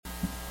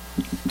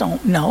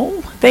don't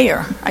know.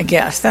 There, I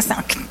guess. That's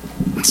not...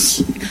 I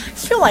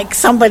feel like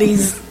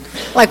somebody's...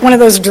 like one of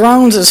those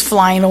drones is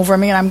flying over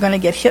me and I'm going to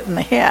get hit in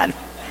the head.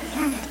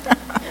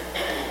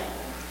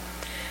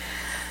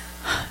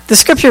 The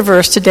scripture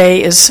verse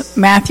today is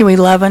Matthew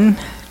 11,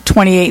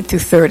 28 through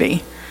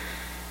 30.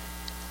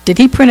 Did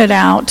he print it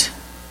out?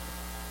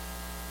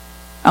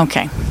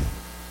 Okay.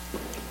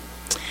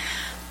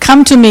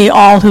 Come to me,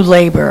 all who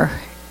labor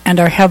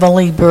and are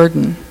heavily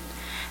burdened,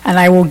 and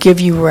I will give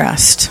you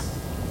rest.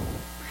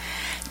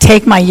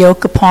 Take my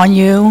yoke upon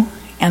you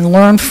and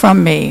learn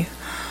from me,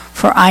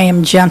 for I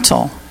am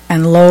gentle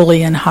and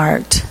lowly in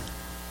heart.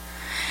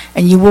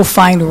 And you will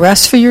find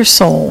rest for your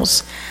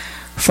souls,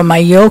 for my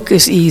yoke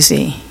is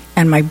easy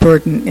and my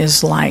burden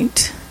is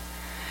light.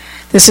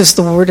 This is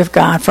the word of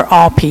God for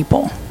all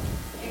people.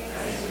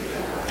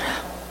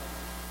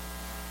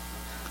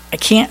 I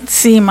can't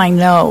see my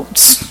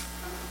notes.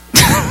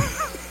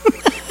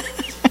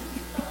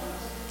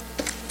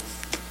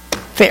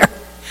 There.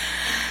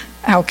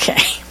 Okay.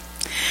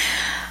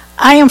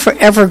 I am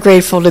forever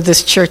grateful to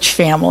this church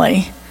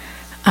family.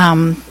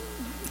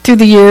 Through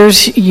the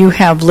years, you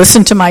have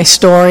listened to my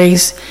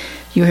stories.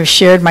 You have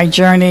shared my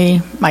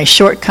journey, my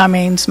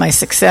shortcomings, my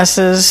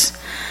successes,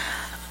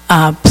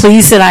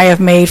 pleas that I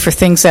have made for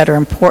things that are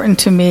important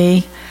to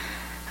me.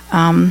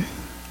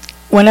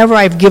 Whenever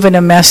I've given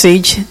a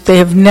message, they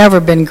have never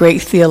been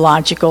great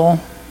theological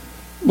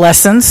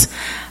lessons.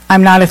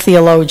 I'm not a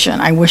theologian.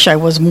 I wish I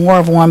was more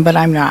of one, but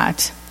I'm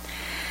not.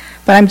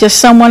 But I'm just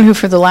someone who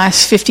for the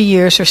last 50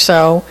 years or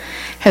so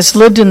has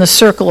lived in the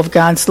circle of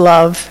God's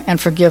love and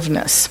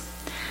forgiveness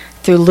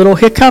through little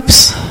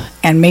hiccups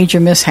and major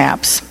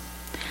mishaps.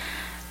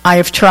 I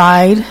have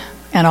tried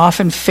and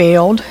often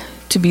failed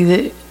to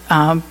be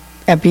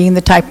at being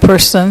the type of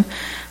person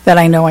that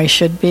I know I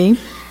should be.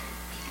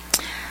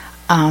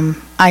 I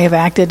have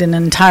acted in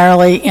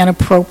entirely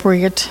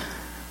inappropriate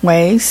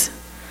ways.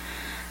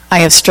 I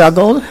have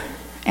struggled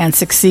and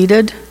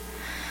succeeded.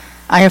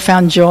 I have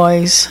found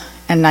joys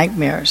and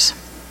nightmares.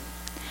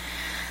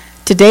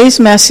 Today's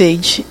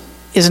message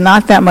is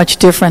not that much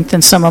different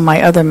than some of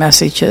my other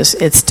messages.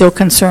 It still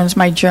concerns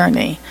my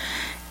journey.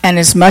 And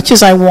as much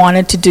as I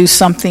wanted to do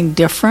something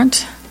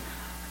different,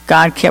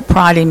 God kept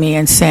prodding me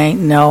and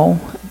saying, no,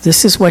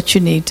 this is what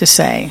you need to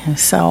say.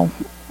 So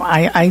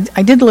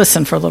I did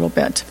listen for a little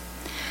bit.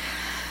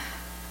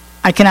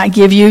 I cannot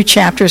give you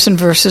chapters and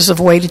verses of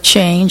way to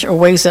change or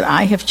ways that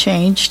I have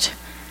changed,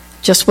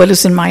 just what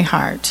is in my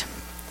heart.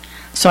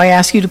 So I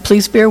ask you to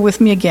please bear with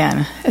me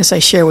again as I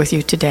share with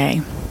you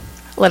today.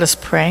 Let us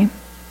pray.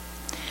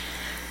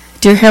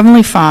 Dear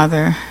Heavenly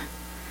Father,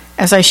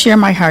 as I share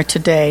my heart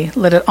today,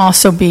 let it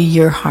also be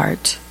your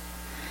heart.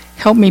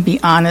 Help me be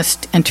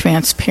honest and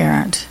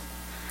transparent.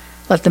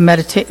 Let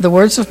the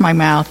words of my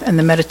mouth and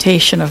the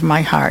meditation of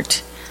my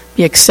heart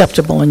be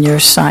acceptable in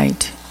your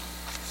sight.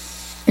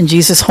 In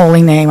Jesus'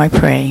 holy name I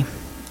pray.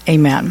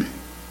 Amen.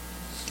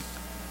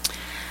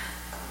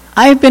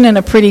 I have been in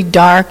a pretty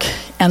dark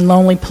and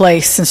lonely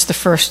place since the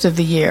first of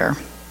the year.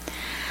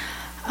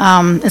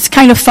 It's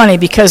kind of funny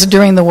because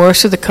during the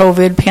worst of the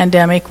COVID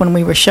pandemic, when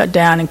we were shut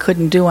down and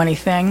couldn't do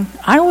anything,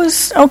 I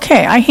was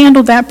okay. I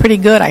handled that pretty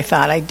good, I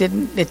thought.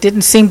 It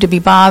didn't seem to be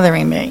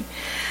bothering me.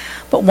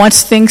 But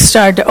once things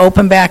started to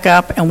open back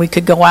up and we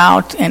could go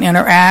out and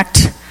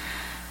interact,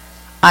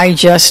 I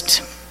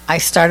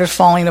started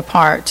falling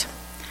apart.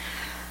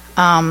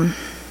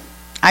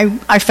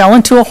 I fell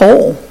into a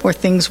hole where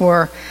things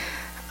were,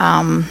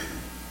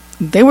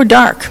 they were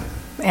dark,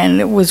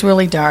 and it was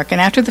really dark. And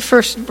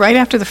right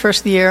after the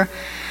first year,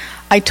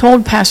 I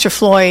told Pastor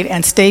Floyd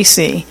and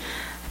Stacy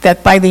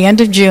that by the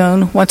end of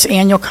June, once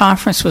annual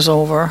conference was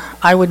over,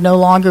 I would no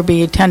longer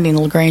be attending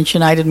LaGrange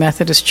United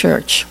Methodist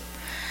Church.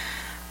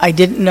 I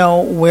didn't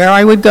know where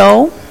I would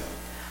go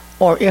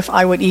or if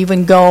I would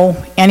even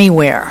go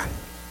anywhere.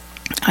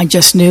 I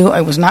just knew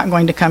I was not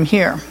going to come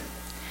here.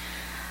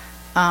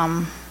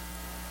 I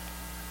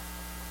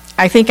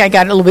think I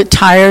got a little bit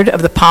tired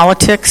of the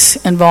politics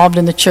involved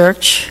in the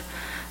church,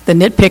 the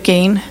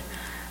nitpicking,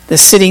 the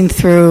sitting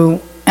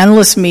through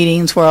endless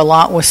meetings where a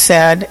lot was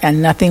said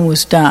and nothing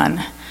was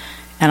done.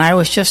 And I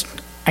was just,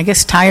 I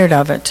guess, tired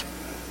of it.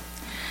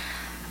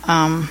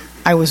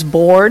 I was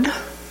bored.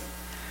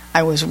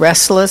 I was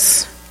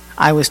restless.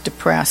 I was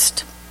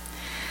depressed.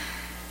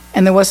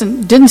 And there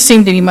didn't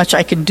seem to be much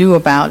I could do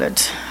about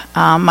it.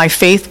 My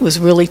faith was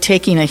really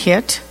taking a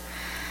hit.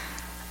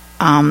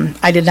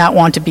 I did not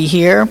want to be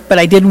here, but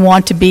I didn't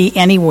want to be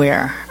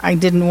anywhere. I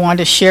didn't want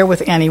to share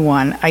with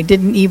anyone. I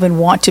didn't even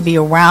want to be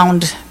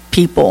around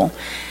people.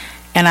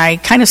 And I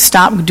kind of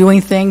stopped doing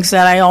things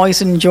that I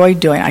always enjoyed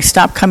doing. I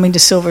stopped coming to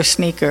Silver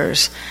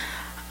Sneakers.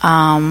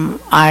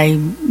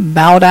 I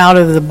bowed out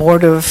of the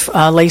board of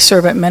lay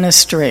servant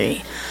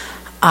ministry.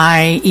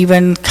 I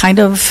even kind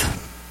of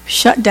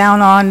shut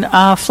down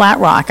on Flat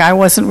Rock. I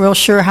wasn't real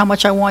sure how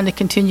much I wanted to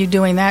continue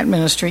doing that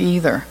ministry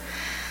either.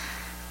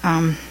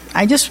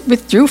 I just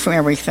withdrew from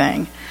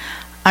everything.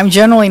 I'm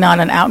generally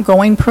not an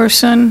outgoing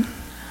person,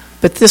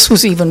 but this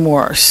was even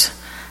worse.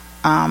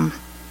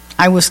 I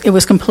it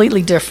was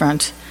completely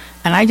different,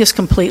 and I just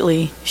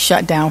completely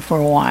shut down for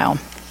a while.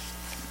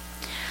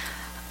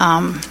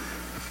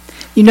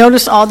 You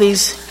notice all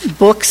these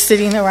books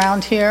sitting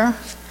around here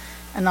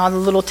and all the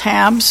little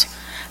tabs?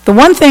 The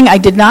one thing I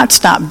did not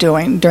stop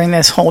doing during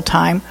this whole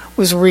time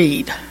was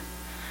read.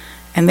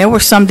 And there were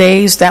some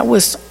days that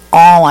was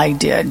all I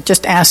did.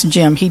 Just ask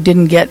Jim. He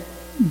didn't get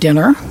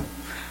dinner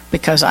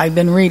because I've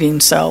been reading,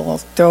 so I'll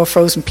throw a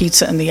frozen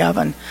pizza in the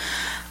oven.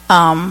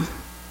 A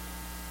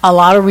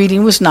lot of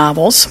reading was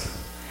novels,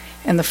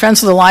 and the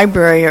Friends of the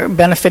Library are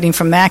benefiting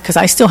from that because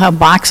I still have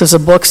boxes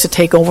of books to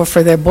take over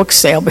for their book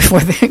sale before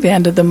the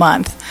end of the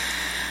month.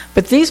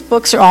 But these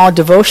books are all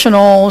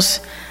devotionals,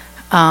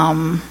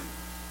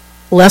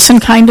 lesson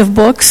kind of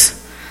books,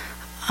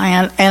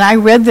 and I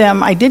read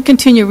them. I did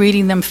continue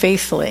reading them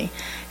faithfully.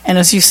 And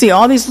as you see,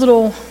 all these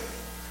little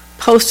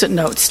Post-it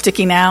notes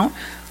sticking out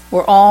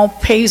were all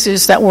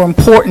pages that were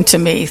important to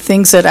me,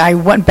 things that I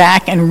went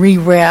back and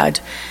reread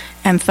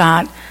and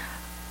thought,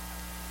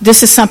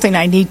 this is something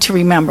I need to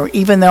remember.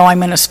 Even though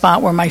I'm in a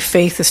spot where my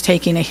faith is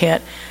taking a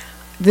hit,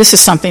 this is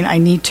something I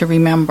need to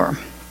remember.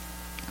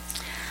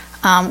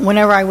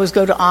 Whenever I was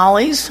go to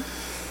Ollie's,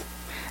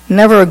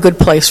 never a good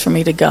place for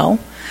me to go,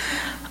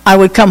 I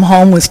would come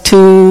home with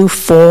 2,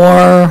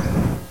 4,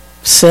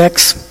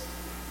 6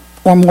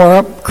 or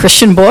more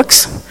Christian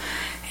books,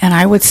 and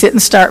I would sit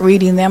and start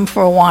reading them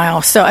for a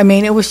while. So, I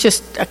mean, it was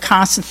just a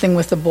constant thing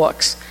with the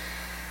books.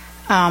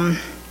 One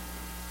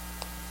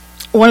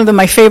of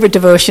my favorite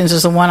devotions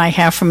is the one I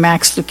have from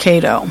Max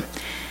Lucado.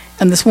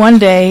 And this one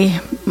day,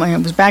 it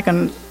was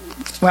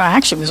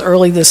actually it was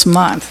early this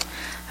month,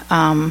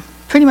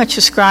 pretty much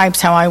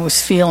describes how I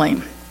was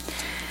feeling.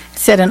 It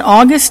said, in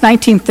August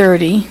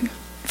 1930,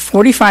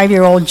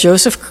 45-year-old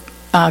Joseph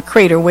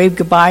Crater waved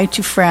goodbye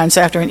to friends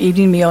after an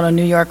evening meal in a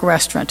New York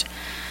restaurant,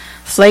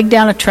 flagged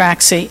down a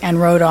taxi,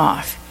 and rode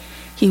off.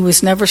 He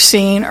was never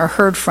seen or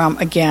heard from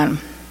again.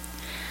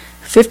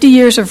 50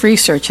 years of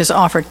research has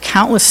offered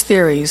countless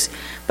theories,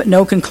 but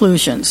no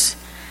conclusions.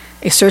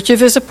 A search of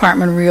his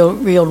apartment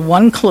revealed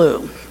one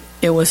clue.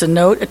 It was a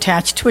note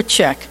attached to a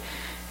check,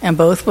 and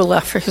both were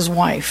left for his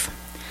wife.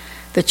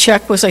 The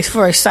check was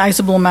for a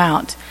sizable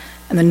amount,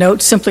 and the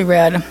note simply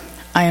read,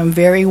 "I am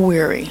very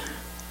weary.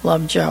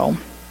 Love, Joe."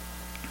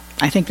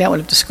 I think that would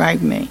have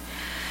described me.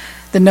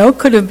 The note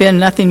could have been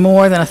nothing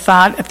more than a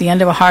thought at the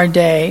end of a hard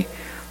day,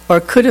 or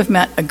it could have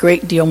meant a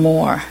great deal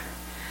more.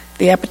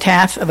 The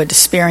epitaph of a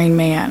despairing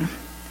man.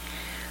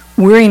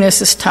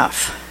 Weariness is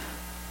tough.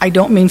 I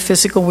don't mean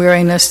physical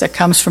weariness that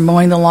comes from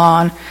mowing the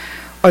lawn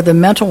or the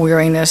mental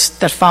weariness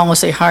that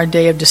follows a hard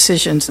day of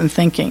decisions and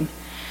thinking.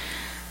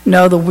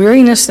 No, the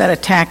weariness that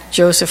attacked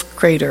Joseph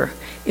Crater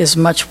is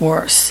much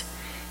worse.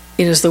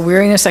 It is the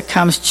weariness that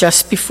comes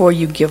just before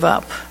you give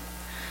up.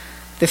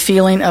 The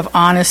feeling of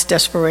honest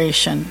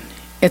desperation.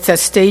 It's that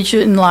stage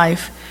in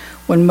life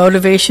when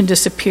motivation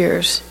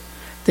disappears.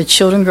 The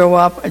children grow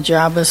up, a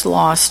job is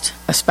lost,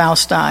 a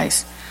spouse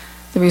dies.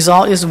 The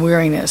result is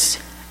weariness,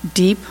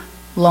 deep,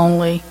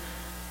 lonely,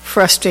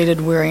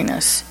 frustrated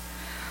weariness.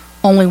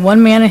 Only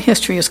one man in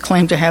history has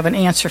claimed to have an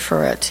answer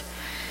for it.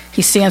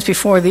 He stands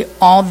before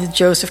all the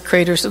Joseph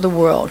Craters of the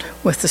world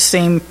with the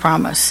same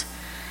promise.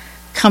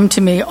 Come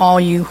to me, all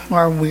you who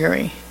are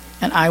weary,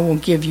 and I will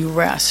give you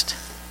rest.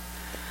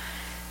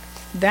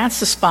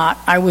 That's the spot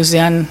I was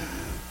in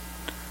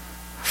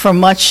for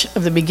much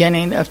of the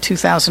beginning of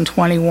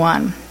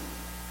 2021.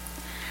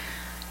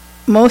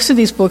 Most of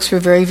these books were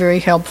very, very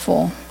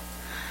helpful.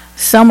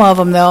 Some of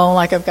them, though,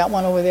 like I've got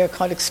one over there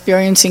called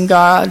Experiencing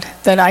God,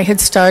 that I had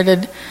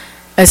started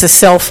as a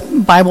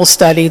self-Bible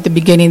study at the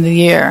beginning of the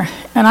year.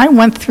 And I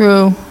went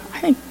through, I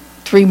think,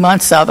 3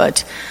 months of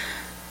it,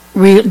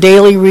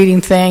 daily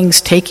reading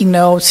things, taking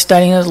notes,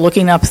 studying it,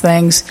 looking up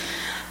things.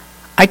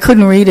 I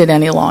couldn't read it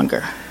any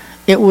longer.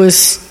 It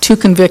was too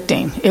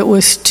convicting. It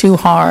was too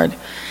hard.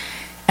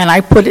 And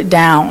I put it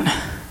down.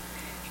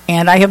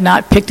 And I have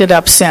not picked it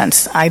up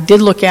since. I did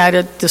look at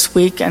it this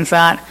week and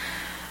thought,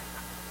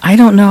 I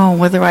don't know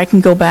whether I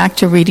can go back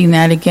to reading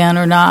that again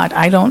or not.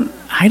 I don't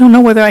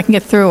know whether I can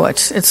get through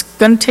it. It's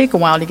going to take a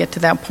while to get to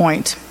that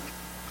point.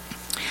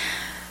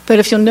 But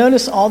if you'll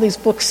notice all these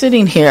books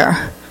sitting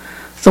here,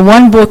 the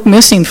one book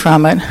missing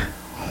from it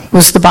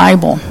was the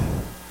Bible.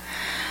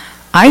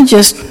 I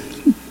just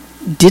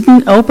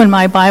didn't open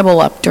my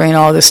Bible up during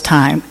all this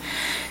time.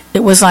 It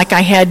was like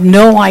I had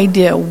no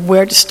idea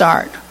where to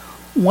start,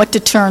 what to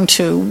turn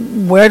to,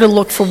 where to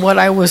look for what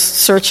I was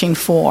searching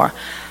for.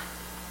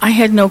 I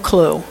had no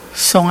clue,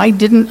 so I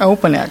didn't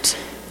open it.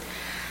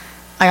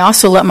 I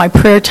also let my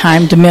prayer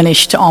time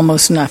diminish to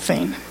almost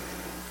nothing.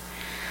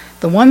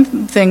 The one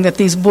thing that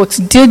these books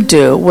did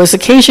do was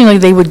occasionally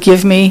they would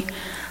give me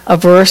a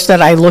verse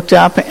that I looked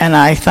up and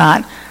I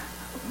thought,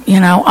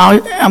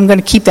 I'm going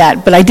to keep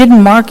that. But I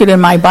didn't mark it in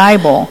my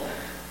Bible.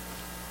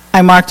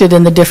 I marked it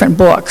in the different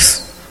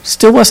books.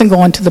 Still wasn't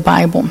going to the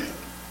Bible.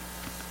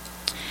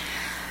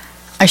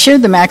 I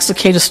shared the Max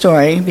Lucado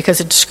story because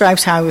it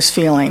describes how I was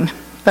feeling.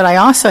 But I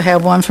also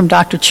have one from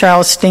Dr.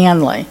 Charles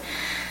Stanley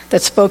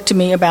that spoke to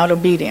me about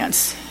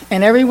obedience.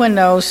 And everyone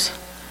knows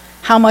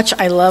how much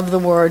I love the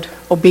word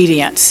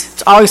obedience.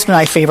 It's always been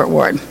my favorite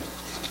word.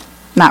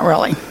 Not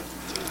really.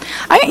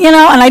 And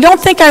I don't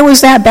think I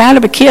was that bad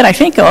of a kid. I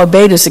think I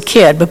obeyed as a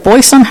kid, but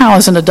boy, somehow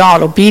as an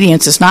adult,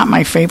 obedience is not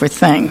my favorite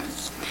thing.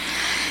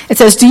 It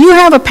says, do you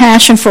have a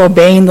passion for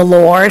obeying the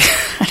Lord?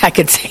 I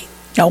could say,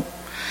 no.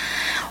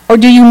 Or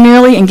do you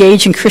merely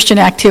engage in Christian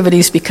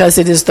activities because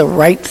it is the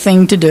right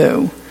thing to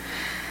do?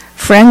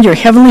 Friend, your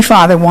Heavenly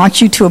Father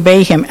wants you to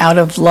obey Him out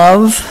of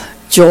love,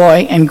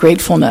 joy, and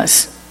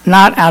gratefulness,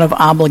 not out of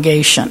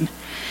obligation.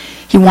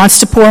 He wants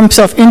to pour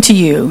Himself into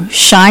you,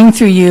 shine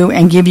through you,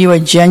 and give you a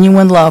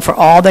genuine love for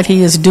all that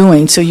He is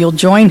doing so you'll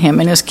join Him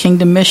in His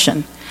kingdom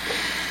mission.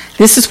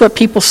 This is what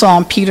people saw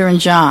in Peter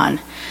and John,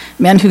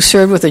 men who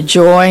served with a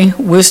joy,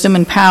 wisdom,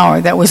 and power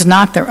that was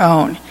not their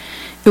own.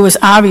 It was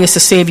obvious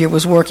the Savior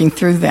was working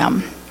through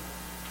them.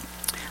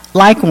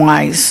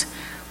 Likewise,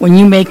 when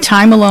you make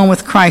time alone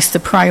with Christ the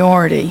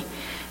priority,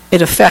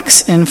 it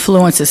affects and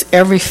influences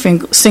every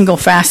single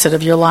facet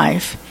of your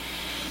life.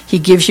 He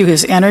gives you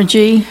His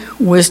energy,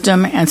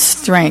 wisdom, and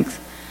strength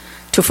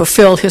to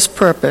fulfill His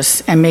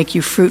purpose and make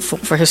you fruitful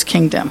for His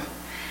kingdom.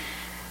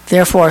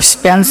 Therefore,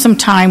 spend some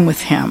time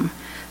with Him.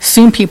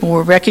 Soon people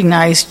will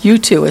recognize you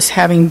too as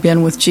having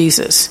been with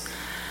Jesus.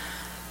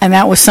 And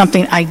that was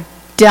something I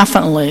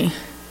definitely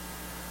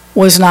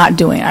was not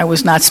doing. I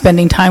was not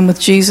spending time with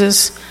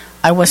Jesus.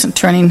 I wasn't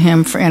turning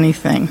Him for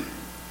anything.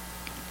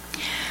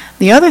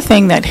 The other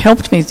thing that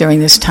helped me during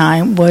this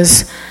time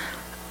was,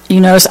 you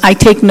notice I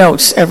take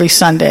notes every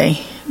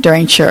Sunday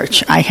during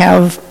church. I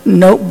have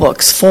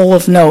notebooks full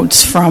of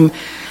notes from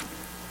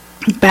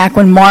back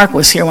when Mark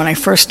was here, when I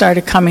first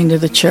started coming to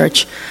the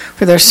church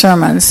for their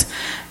sermons.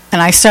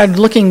 And I started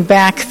looking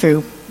back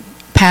through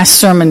past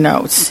sermon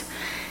notes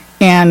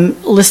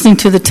and listening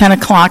to the 10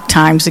 o'clock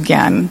times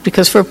again,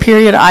 because for a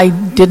period I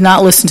did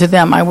not listen to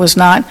them. I was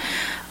not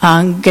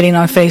getting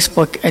on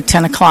Facebook at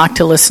 10 o'clock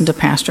to listen to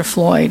Pastor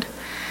Floyd.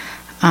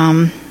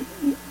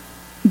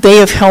 They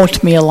have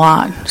helped me a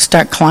lot,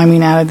 start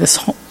climbing out of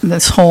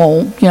this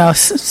hole,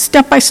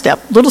 step by step,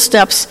 little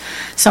steps,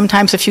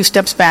 sometimes a few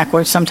steps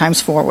backwards,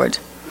 sometimes forward.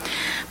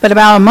 But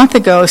about a month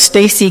ago,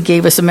 Stacy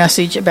gave us a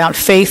message about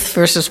faith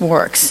versus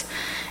works,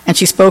 and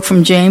she spoke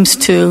from James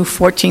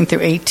 2:14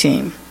 through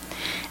 18.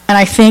 And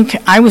I think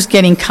I was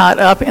getting caught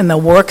up in the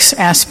works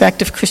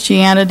aspect of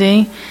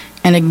Christianity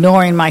and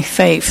ignoring my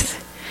faith.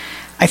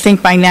 I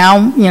think by now,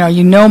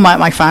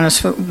 my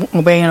fondness for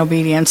obeying and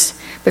obedience,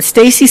 but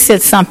Stacy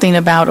said something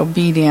about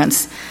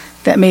obedience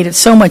that made it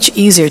so much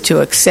easier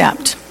to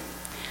accept.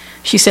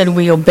 She said,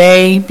 we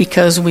obey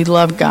because we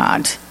love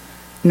God,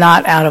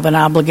 not out of an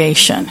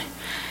obligation.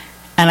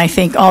 And I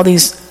think all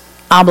these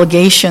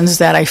obligations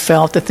that I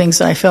felt, the things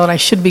that I felt I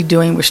should be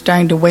doing, were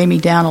starting to weigh me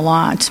down a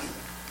lot.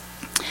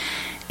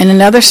 In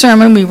another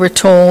sermon, we were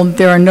told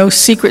there are no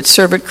secret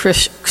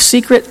service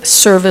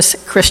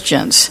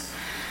Christians.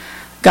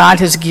 God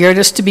has geared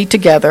us to be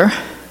together,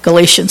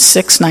 Galatians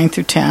 6:9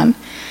 through 10.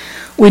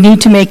 We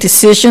need to make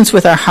decisions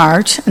with our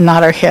heart and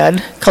not our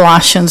head,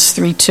 Colossians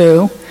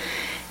 3:2.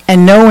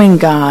 And knowing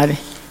about God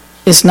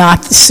is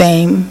not the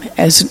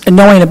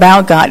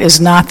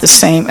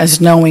same as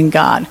knowing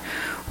God,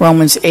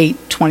 Romans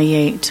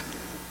 8:28.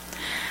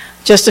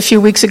 Just a few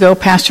weeks ago,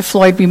 Pastor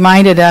Floyd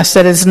reminded us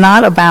that it's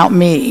not about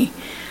me.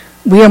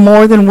 We are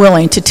more than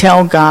willing to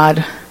tell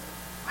God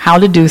how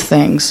to do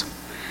things.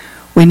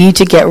 We need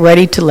to get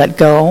ready to let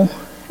go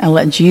and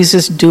let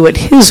Jesus do it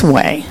His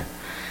way.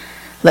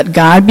 Let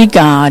God be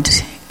God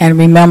and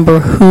remember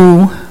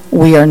who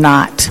we are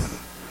not.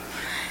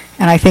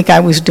 And I think I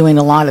was doing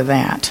a lot of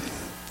that.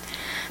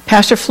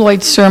 Pastor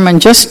Floyd's sermon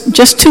just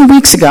 2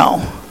 weeks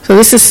ago, so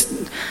this is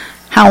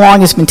how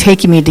long it's been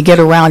taking me to get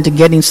around to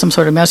getting some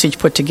sort of message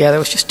put together. It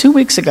was just 2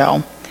 weeks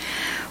ago,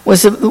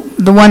 was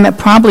the one that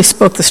probably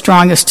spoke the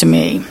strongest to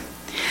me.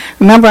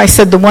 Remember, I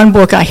said the one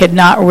book I had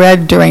not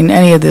read during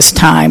any of this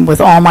time,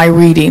 with all my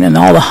reading and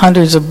all the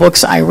hundreds of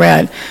books I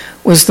read,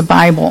 was the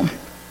Bible.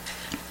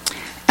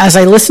 As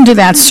I listened to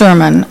that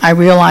sermon, I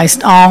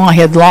realized all I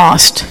had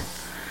lost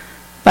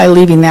by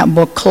leaving that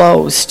book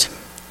closed.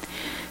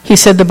 He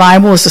said the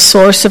Bible is the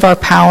source of our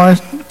power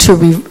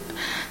to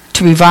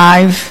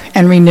revive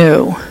and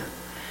renew.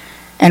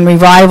 And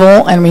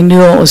revival and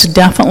renewal was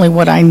definitely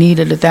what I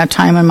needed at that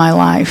time in my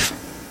life.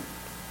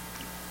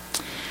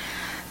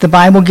 The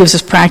Bible gives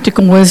us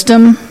practical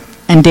wisdom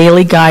and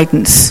daily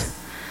guidance.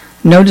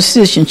 No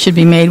decision should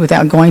be made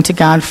without going to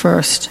God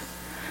first.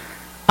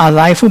 Our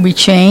life will be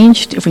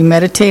changed if we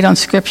meditate on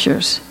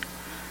Scriptures.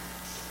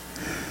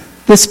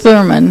 This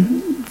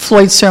sermon,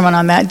 Floyd's sermon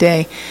on that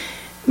day,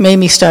 made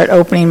me start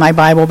opening my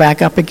Bible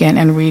back up again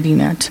and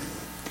reading it.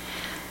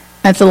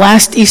 At the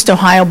last East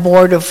Ohio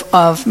Board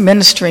of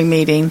Ministry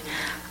meeting,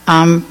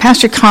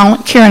 Pastor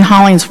Karen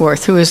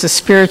Hollingsworth, who is the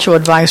spiritual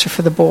advisor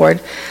for the board,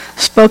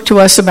 spoke to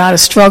us about a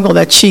struggle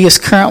that she is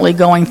currently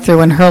going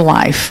through in her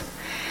life.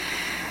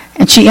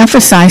 And she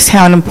emphasized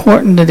how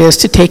important it is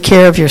to take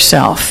care of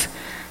yourself,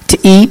 to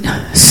eat,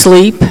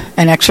 sleep,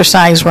 and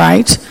exercise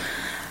right,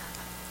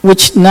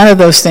 which none of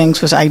those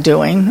things was I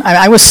doing.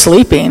 I was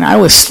sleeping. I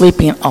was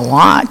sleeping a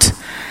lot.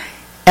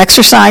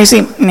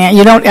 Exercising,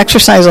 you don't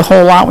exercise a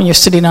whole lot when you're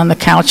sitting on the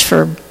couch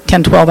for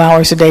 10, 12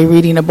 hours a day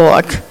reading a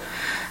book.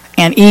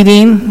 And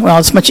eating, well,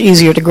 it's much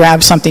easier to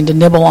grab something to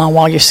nibble on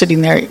while you're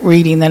sitting there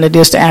reading than it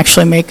is to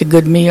actually make a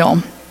good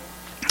meal.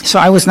 So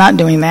I was not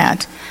doing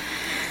that.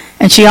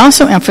 And she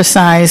also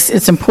emphasized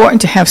it's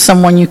important to have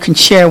someone you can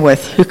share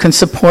with who can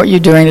support you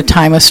during a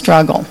time of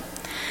struggle.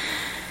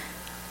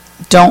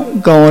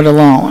 Don't go it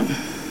alone.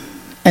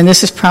 And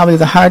this is probably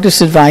the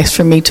hardest advice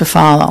for me to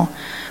follow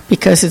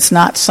because it's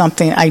not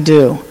something I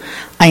do.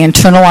 I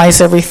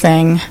internalize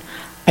everything.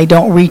 I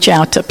don't reach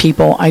out to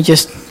people. I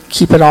just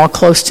keep it all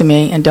close to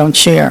me and don't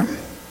share.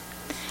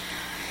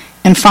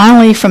 And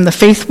finally, from the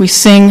Faith We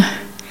Sing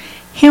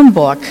hymn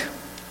book,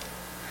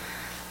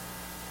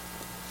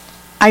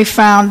 I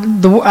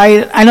found,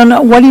 I don't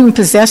know what even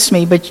possessed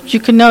me, but you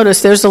can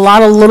notice there's a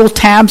lot of little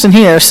tabs in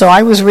here, so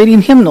I was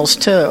reading hymnals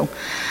too.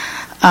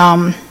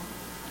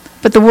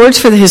 But the words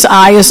for His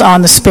eye is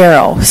on the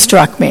sparrow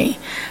struck me.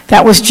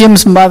 That was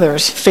Jim's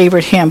mother's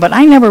favorite hymn, but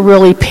I never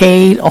really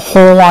paid a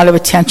whole lot of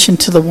attention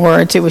to the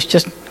words. It was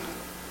just,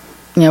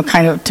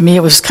 kind of, to me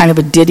it was kind of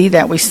a ditty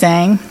that we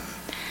sang.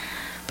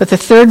 But the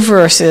third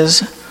verse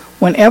is,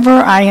 whenever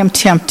I am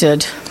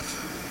tempted,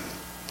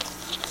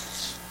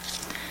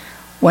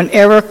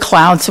 whenever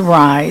clouds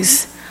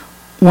arise,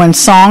 when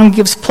song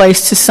gives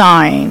place to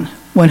sighing,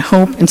 when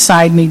hope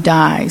inside me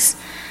dies,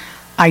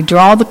 I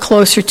draw the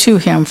closer to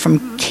Him,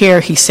 from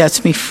care He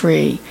sets me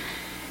free.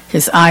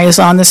 His eye is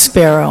on the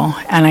sparrow,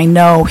 and I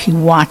know He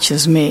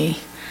watches me.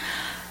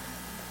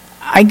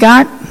 I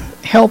got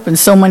help in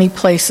so many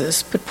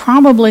places, but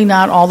probably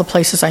not all the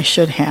places I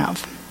should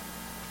have.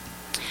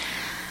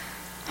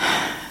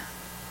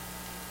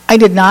 I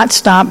did not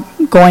stop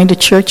going to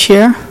church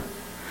here.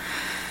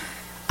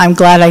 I'm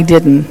glad I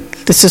didn't.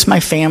 This is my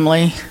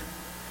family.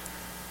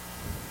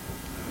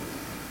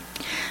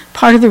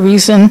 Part of the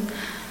reason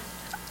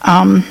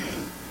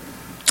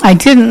I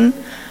didn't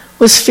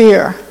was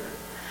fear.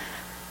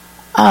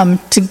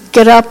 To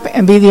get up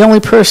and be the only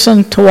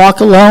person to walk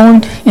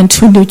alone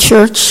into a new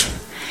church,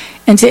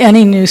 into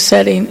any new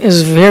setting,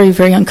 is very,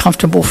 very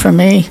uncomfortable for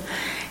me.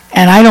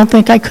 And I don't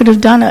think I could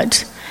have done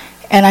it.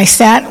 And I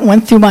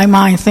went through my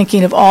mind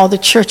thinking of all the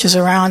churches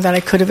around that I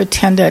could have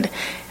attended.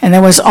 And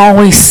there was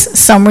always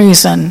some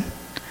reason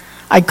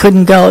I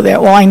couldn't go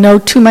there. Well, I know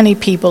too many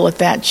people at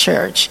that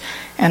church,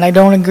 and I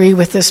don't agree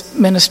with this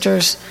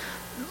minister's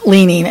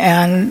leaning.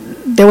 And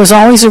there was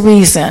always a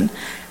reason.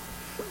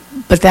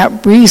 But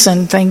that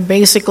reason thing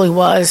basically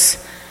was,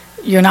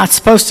 you're not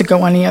supposed to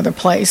go any other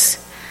place.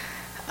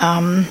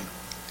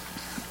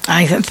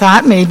 I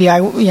thought maybe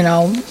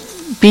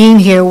being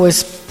here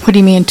was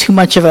putting me in too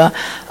much of a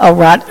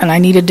rut, and I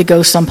needed to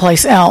go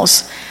someplace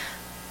else.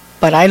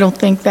 But I don't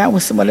think that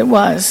was what it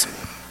was.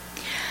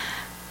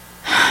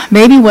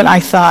 Maybe what I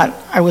thought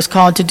I was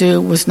called to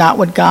do was not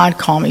what God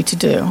called me to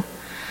do.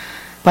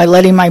 By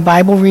letting my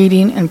Bible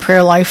reading and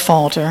prayer life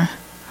falter,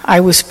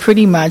 I was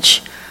pretty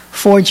much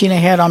forging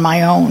ahead on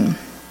my own.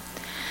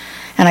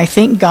 And I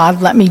think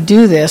God let me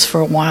do this for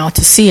a while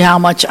to see how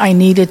much I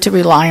needed to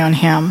rely on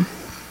Him.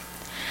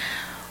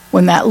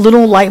 When that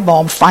little light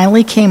bulb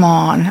finally came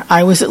on,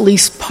 I was at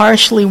least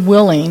partially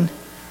willing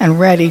and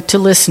ready to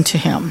listen to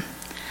Him.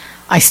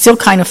 I still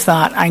kind of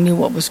thought I knew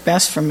what was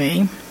best for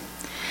me.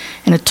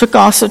 And it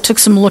also took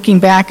some looking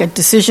back at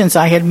decisions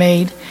I had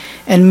made,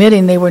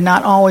 admitting they were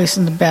not always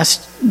the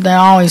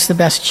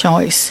best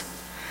choice.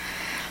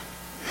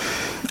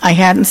 I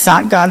hadn't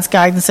sought God's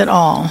guidance at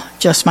all,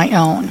 just my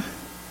own.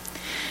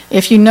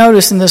 If you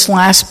notice in this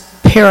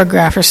last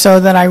paragraph or so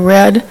that I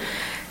read,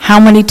 how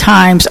many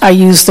times I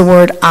use the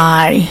word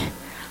I,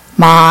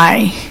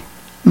 my,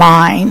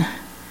 mine.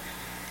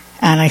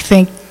 And I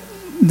think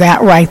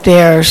that right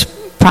there is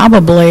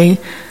probably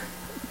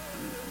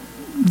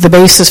the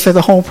basis for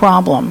the whole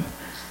problem.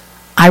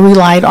 I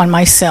relied on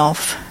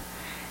myself,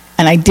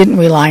 and I didn't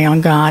rely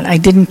on God. I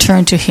didn't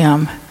turn to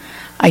Him.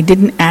 I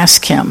didn't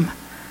ask Him.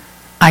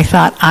 I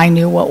thought I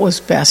knew what was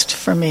best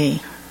for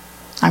me.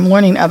 I'm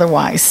learning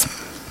otherwise.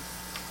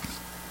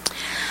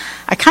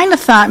 I kind of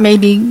thought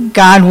maybe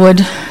God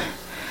would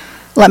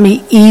let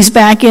me ease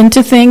back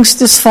into things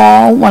this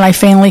fall when I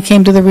finally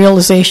came to the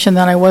realization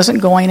that I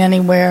wasn't going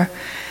anywhere,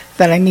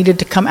 that I needed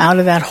to come out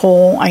of that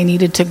hole. I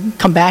needed to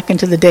come back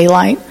into the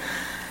daylight.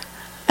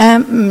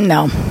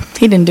 No,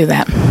 He didn't do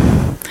that.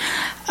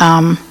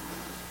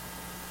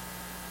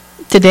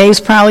 Today's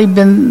probably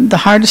been the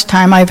hardest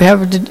time I've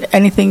had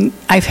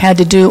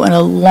to do in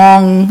a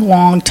long,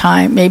 long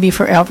time, maybe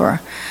forever.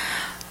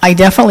 I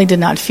definitely did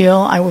not feel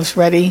I was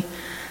ready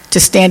to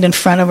stand in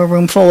front of a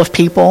room full of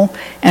people.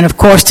 And of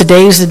course,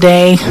 today's the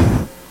day.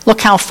 Look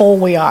how full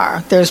we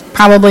are. There's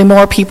probably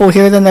more people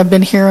here than there have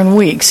been here in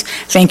weeks.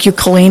 Thank you,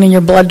 Colleen, and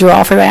your blood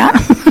draw for that.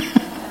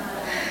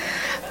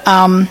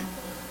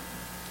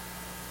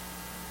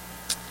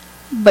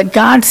 But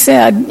God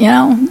said,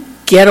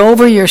 get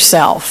over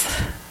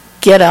yourself.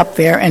 Get up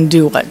there and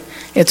do it.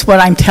 It's what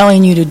I'm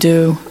telling you to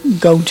do.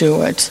 Go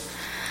do it.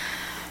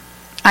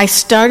 I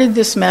started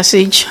this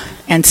message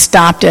and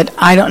stopped it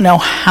I don't know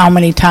how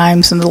many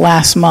times in the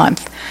last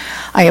month.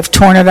 I have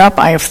torn it up.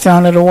 I have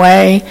thrown it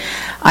away.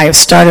 I have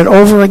started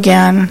over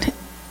again.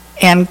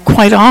 And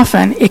quite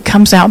often, it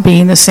comes out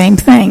being the same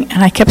thing.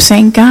 And I kept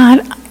saying,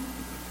 God,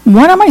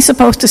 what am I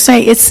supposed to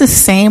say? It's the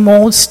same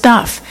old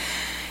stuff.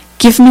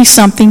 Give me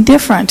something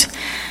different.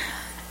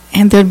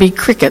 And there'd be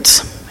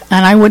crickets,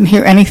 and I wouldn't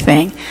hear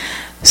anything.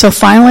 So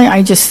finally,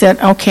 I just said,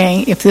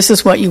 okay, if this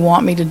is what you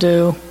want me to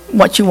do,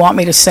 what you want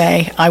me to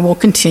say, I will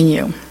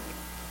continue.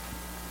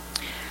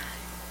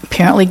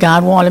 Apparently,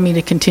 God wanted me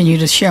to continue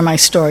to share my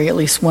story at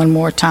least one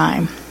more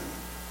time.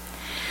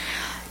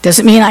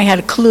 Doesn't mean I had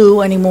a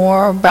clue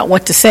anymore about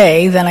what to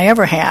say than I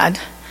ever had.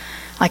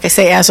 Like I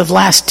say, as of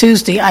last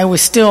Tuesday, I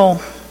was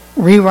still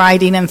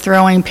rewriting and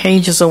throwing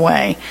pages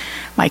away.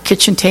 My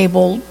kitchen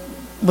table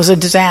was a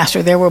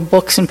disaster. There were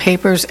books and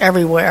papers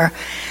everywhere,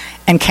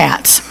 and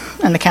cats.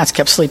 And the cats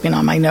kept sleeping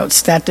on my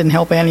notes. That didn't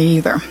help any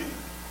either.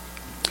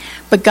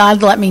 But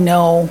God let me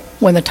know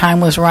when the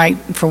time was right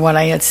for what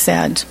I had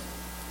said.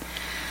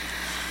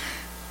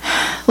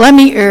 Let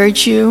me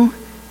urge you,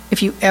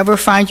 if you ever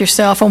find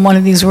yourself in one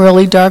of these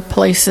really dark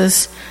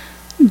places,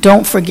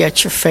 don't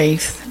forget your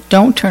faith.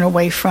 Don't turn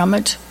away from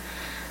it.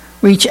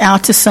 Reach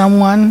out to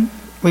someone.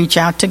 Reach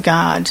out to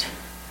God.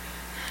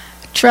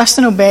 Trust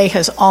and Obey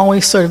has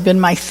always sort of been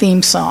my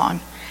theme song.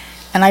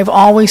 And I've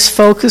always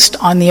focused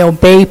on the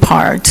obey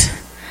part.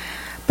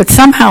 But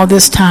somehow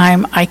this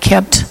time I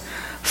kept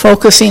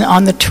focusing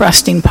on the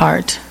trusting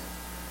part.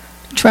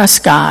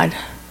 Trust God.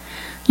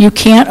 You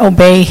can't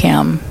obey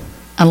Him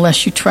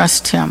unless you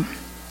trust Him.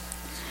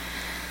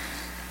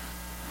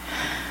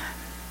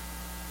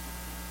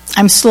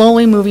 I'm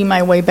slowly moving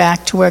my way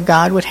back to where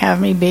God would have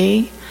me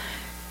be.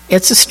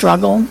 It's a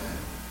struggle.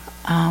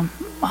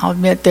 I'll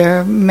admit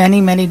there are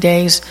many, many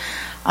days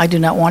I do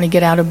not want to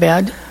get out of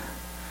bed.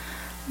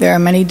 There are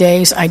many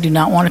days I do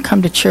not want to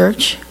come to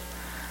church.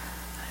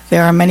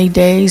 There are many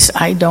days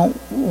I don't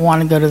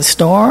want to go to the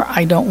store.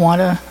 And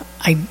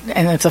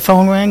if the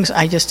phone rings,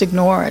 I just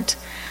ignore it.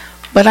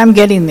 But I'm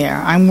getting there.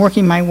 I'm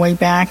working my way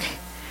back,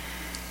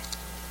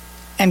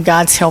 and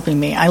God's helping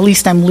me. At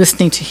least I'm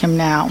listening to Him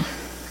now.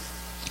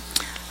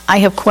 I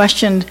have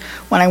questioned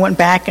when I went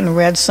back and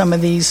read some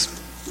of these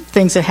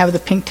things that have the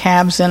pink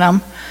tabs in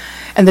them.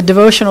 And the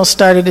devotional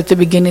started at the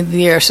beginning of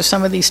the year. So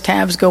some of these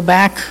tabs go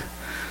back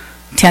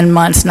 10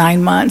 months,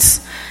 9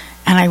 months.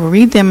 And I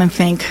read them and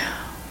think,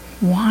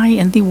 why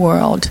in the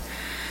world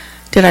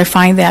did I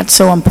find that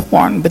so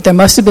important? But there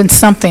must have been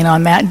something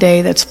on that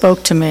day that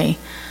spoke to me.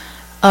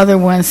 Other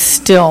ones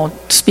still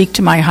speak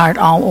to my heart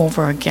all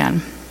over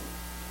again.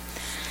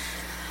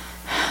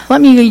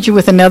 Let me lead you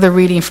with another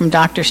reading from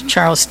Dr.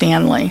 Charles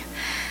Stanley.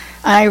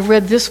 I've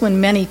read this one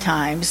many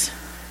times,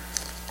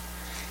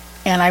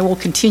 and I will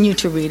continue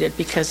to read it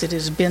because it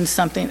has been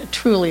something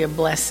truly a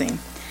blessing.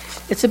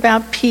 It's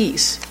about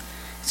peace.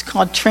 It's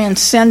called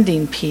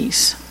Transcending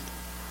Peace.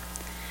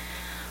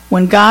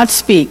 When God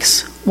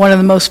speaks, one of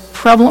the most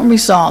prevalent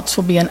results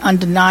will be an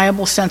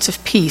undeniable sense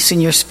of peace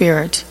in your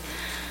spirit.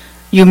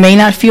 You may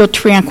not feel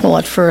tranquil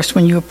at first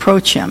when you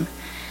approach Him.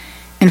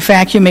 In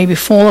fact, you may be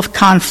full of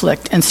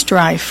conflict and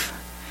strife.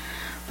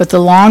 But the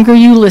longer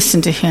you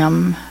listen to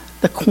Him,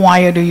 the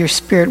quieter your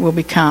spirit will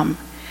become.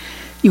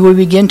 You will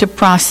begin to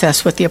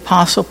process what the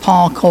Apostle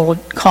Paul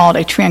called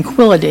a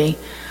tranquility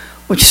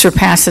which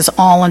surpasses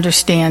all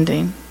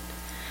understanding.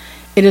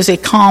 It is a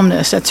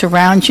calmness that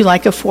surrounds you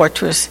like a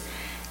fortress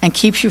and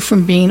keeps you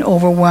from being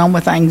overwhelmed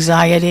with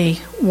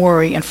anxiety,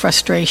 worry, and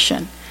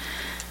frustration.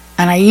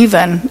 And I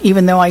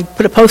even though I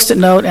put a Post-it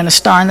note and a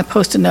star in the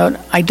Post-it note,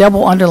 I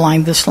double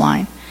underlined this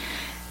line.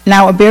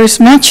 Now it bears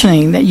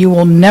mentioning that you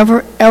will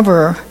never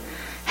ever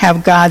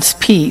have God's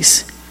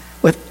peace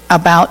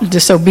about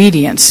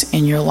disobedience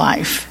in your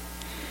life.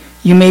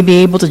 You may be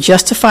able to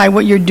justify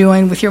what you're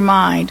doing with your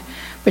mind,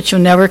 but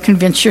you'll never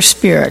convince your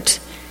spirit,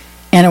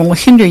 and it will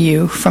hinder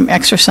you from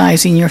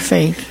exercising your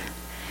faith.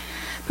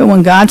 But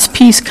when God's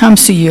peace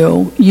comes to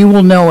you, you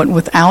will know it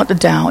without a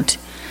doubt.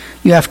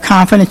 You have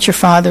confidence your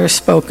Father has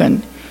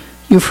spoken.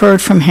 You've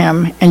heard from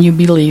Him, and you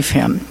believe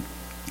Him.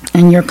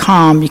 And you're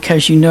calm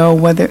because you know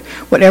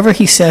whatever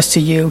He says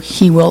to you,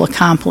 He will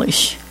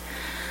accomplish.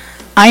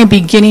 I am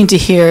beginning to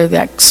hear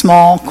that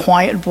small,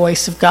 quiet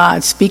voice of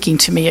God speaking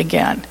to me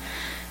again.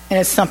 And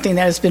it's something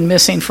that has been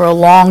missing for a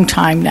long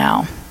time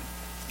now.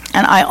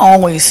 And I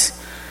always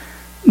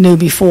knew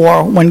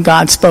before when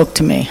God spoke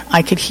to me.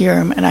 I could hear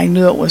Him, and I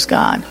knew it was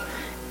God.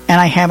 And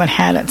I haven't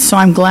had it. So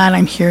I'm glad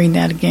I'm hearing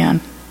that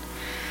again.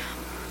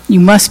 You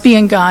must be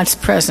in God's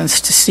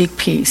presence to seek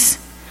peace.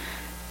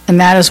 And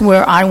that is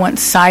where I went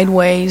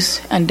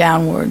sideways and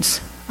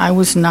downwards. I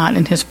was not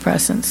in His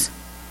presence.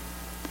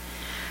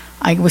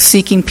 I was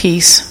seeking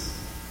peace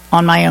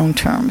on my own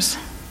terms,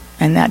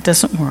 and that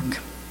doesn't work.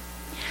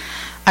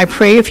 I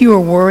pray if you are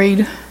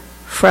worried,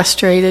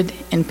 frustrated,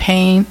 in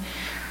pain,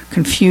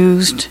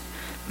 confused,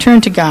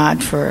 turn to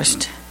God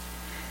first.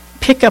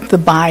 Pick up the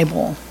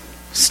Bible.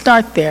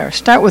 Start there.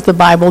 Start with the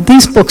Bible.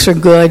 These books are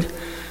good,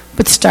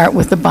 but start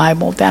with the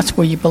Bible. That's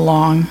where you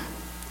belong.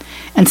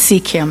 And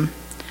seek Him.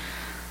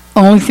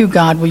 Only through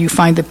God will you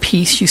find the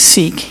peace you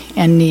seek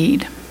and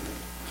need.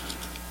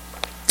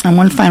 And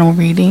one final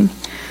reading.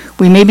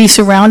 We may be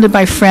surrounded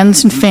by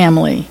friends and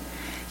family,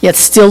 yet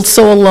still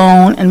so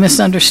alone and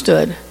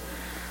misunderstood.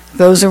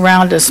 Those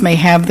around us may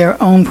have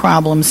their own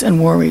problems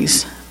and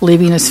worries,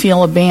 leaving us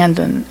feel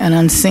abandoned and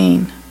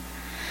unseen.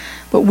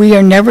 But we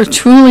are never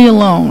truly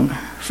alone,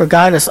 for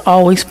God is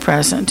always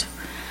present.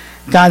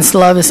 God's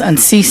love is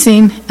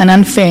unceasing and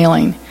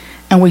unfailing,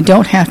 and we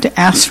don't have to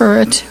ask for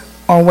it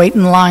or wait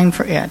in line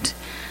for it.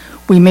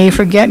 We may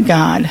forget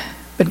God,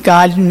 but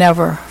God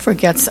never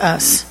forgets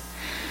us.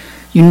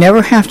 You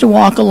never have to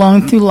walk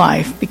alone through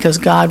life because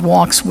God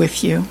walks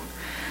with you.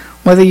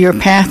 Whether your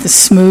path is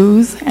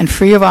smooth and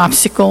free of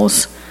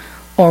obstacles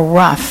or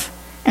rough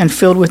and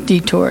filled with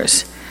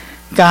detours,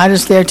 God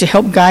is there to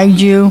help guide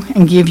you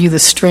and give you the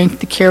strength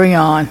to carry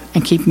on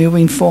and keep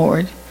moving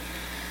forward.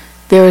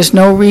 There is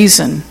no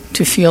reason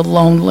to feel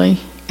lonely,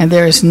 and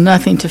there is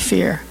nothing to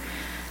fear.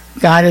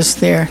 God is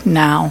there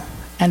now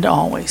and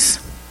always.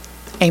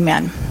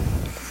 Amen.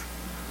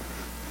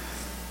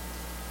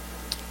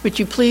 Would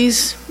you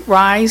please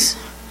rise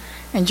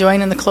and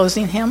join in the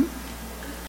closing hymn?